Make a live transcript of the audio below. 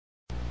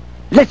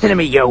Listen to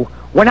me, you.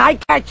 When I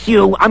catch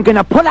you, I'm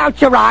gonna pull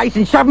out your eyes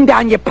and shove them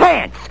down your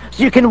pants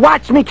so you can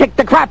watch me kick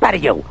the crap out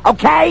of you,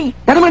 okay?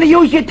 Then I'm gonna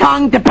use your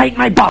tongue to paint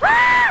my butt.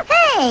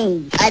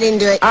 Hey! I didn't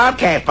do it.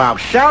 Okay,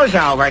 folks, show's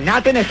over.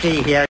 Nothing to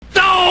see here.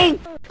 Don't!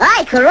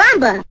 Ay,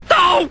 caramba!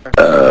 Don't!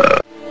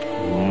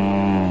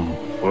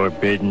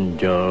 Forbidden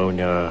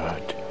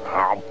donut.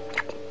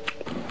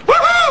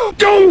 Woohoo!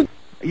 Don't!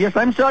 Yes,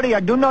 I'm sorry, I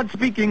do not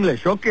speak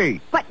English,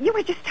 okay. But you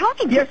were just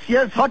talking.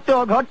 Yes, hot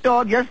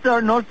dog, yes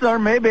sir, no sir,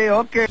 maybe,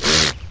 okay.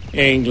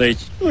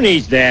 English? Who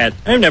needs that?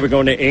 I'm never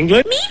going to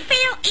England. Me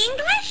fail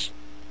English?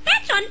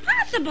 That's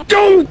impossible.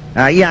 Don't!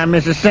 Yeah,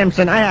 Mrs.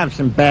 Simpson, I have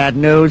some bad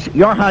news.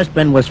 Your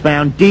husband was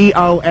found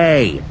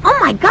DOA. Oh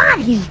my God,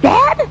 he's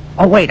dead?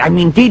 Oh, wait, I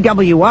mean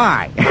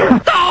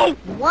DWI. Don't!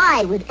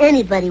 Why would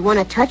anybody want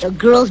to touch a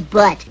girl's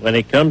butt? When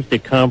it comes to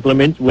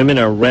compliments, women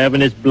are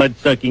ravenous,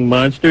 blood-sucking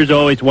monsters,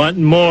 always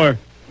wanting more.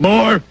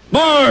 More!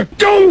 More!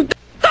 Don't!